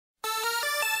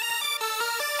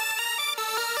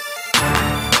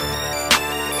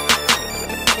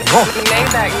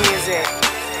Maybach music.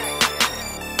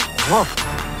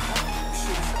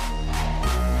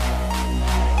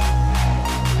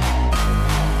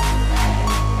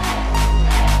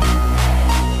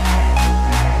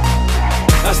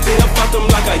 I still fuck them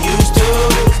like I used to.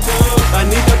 I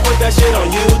need to put that shit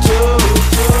on YouTube.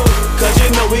 Cause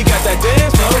you know we got that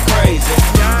dance so crazy.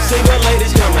 Single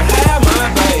ladies come and have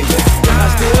my baby. I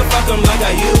still fuck them like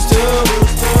I used to.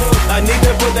 I need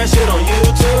to put that shit on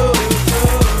YouTube.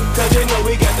 Cause you know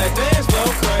we got that dance so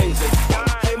crazy.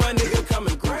 Hey my nigga, come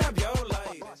and grab your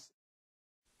ladies.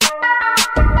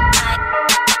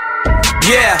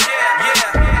 Yeah.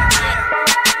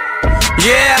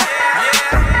 Yeah.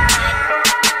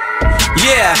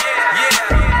 Yeah.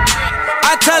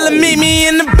 I tell her meet me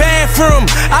in the bathroom.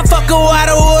 I fuck her while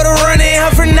the water running,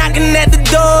 her for knocking at the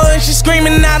door, and she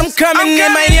screaming out, I'm coming.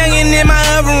 In my youngin' in my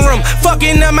oven room,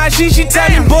 fucking up my shit. She tell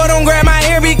me, boy, don't grab my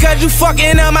hair because you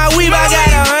fucking up my weave. I got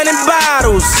 100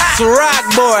 bottles, it's a rock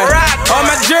boy. All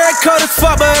my jewelry coat is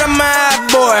fuck, but I'm a hot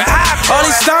boy. All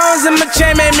these stones in my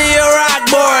chain made me a rock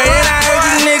boy. And I heard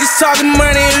you niggas talking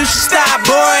money, you should stop,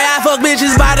 boy. I fuck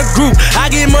bitches by the group,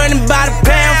 I get money by the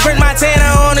pound. Print my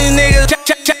tanner on these niggas,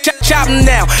 chop them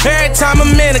down. Every time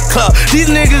I'm in the club, these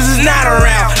niggas is not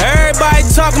around. Everybody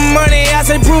talking money, I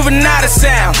say prove it not a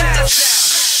sound.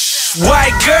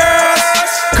 White girls,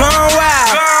 gone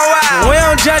wild. We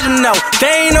don't judge them, no,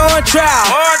 they ain't on trial.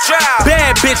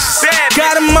 Bad bitches,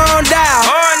 got them on dial.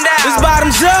 This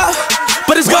bottoms up,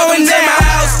 but it's going down. Welcome to my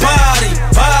house party,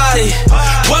 party.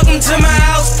 Welcome to my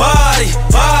house party,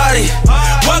 party.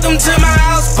 Welcome to my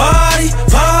house party,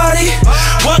 party.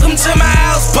 Welcome to my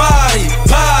house party,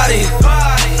 party.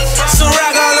 So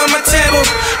rock all on my table,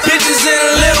 bitches in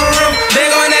the living room. They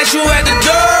gon' ask you at the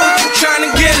door what you tryna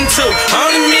get into.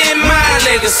 Only me and my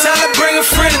niggas, tell her bring a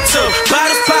friend or two.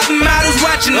 Bottles popping, models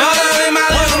watching, all up in my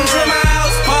living room. Welcome to my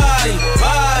house party,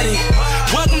 party.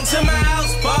 Welcome to my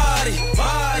house party,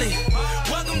 party.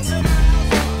 Welcome to my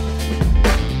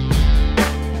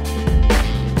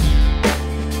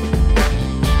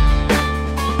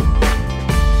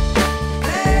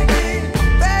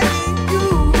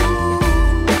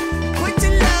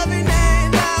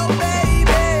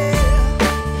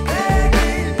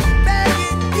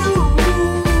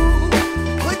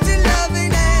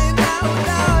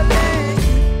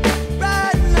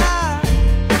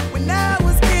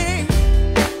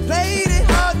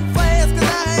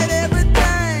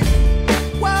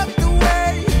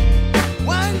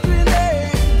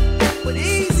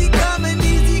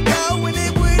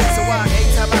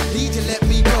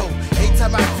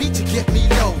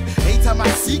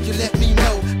you let me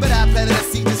know, but I planted a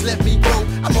seed, just let me grow.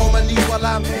 I'm on my knees while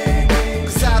I'm begging,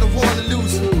 cause I don't wanna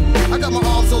lose you. I got my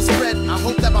arms all spread, I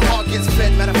hope that my heart gets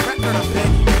fed. Matter of fact, girl, I'm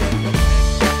begging.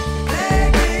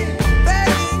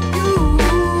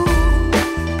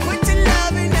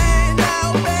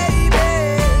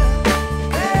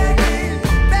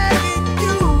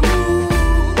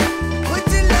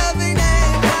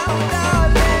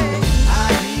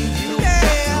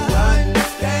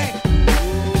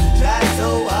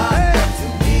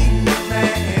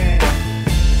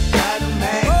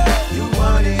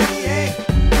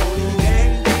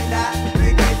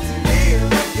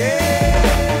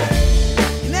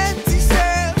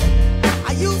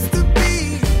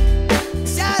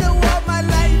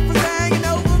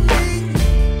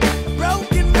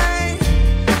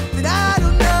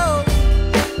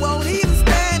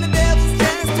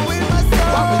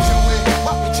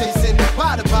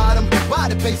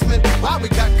 Why we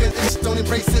got good, they just don't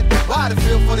embrace it. Why the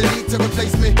feel for the need to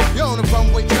replace me? You're on the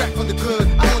runway track from the good.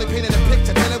 I'm only painting a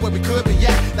picture, telling where we could be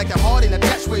at. Like the heart ain't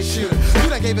attached where it should. You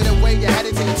done gave it away, you had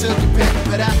it till you took your pick.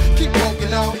 But I keep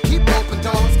walking on, keep open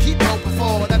doors, keep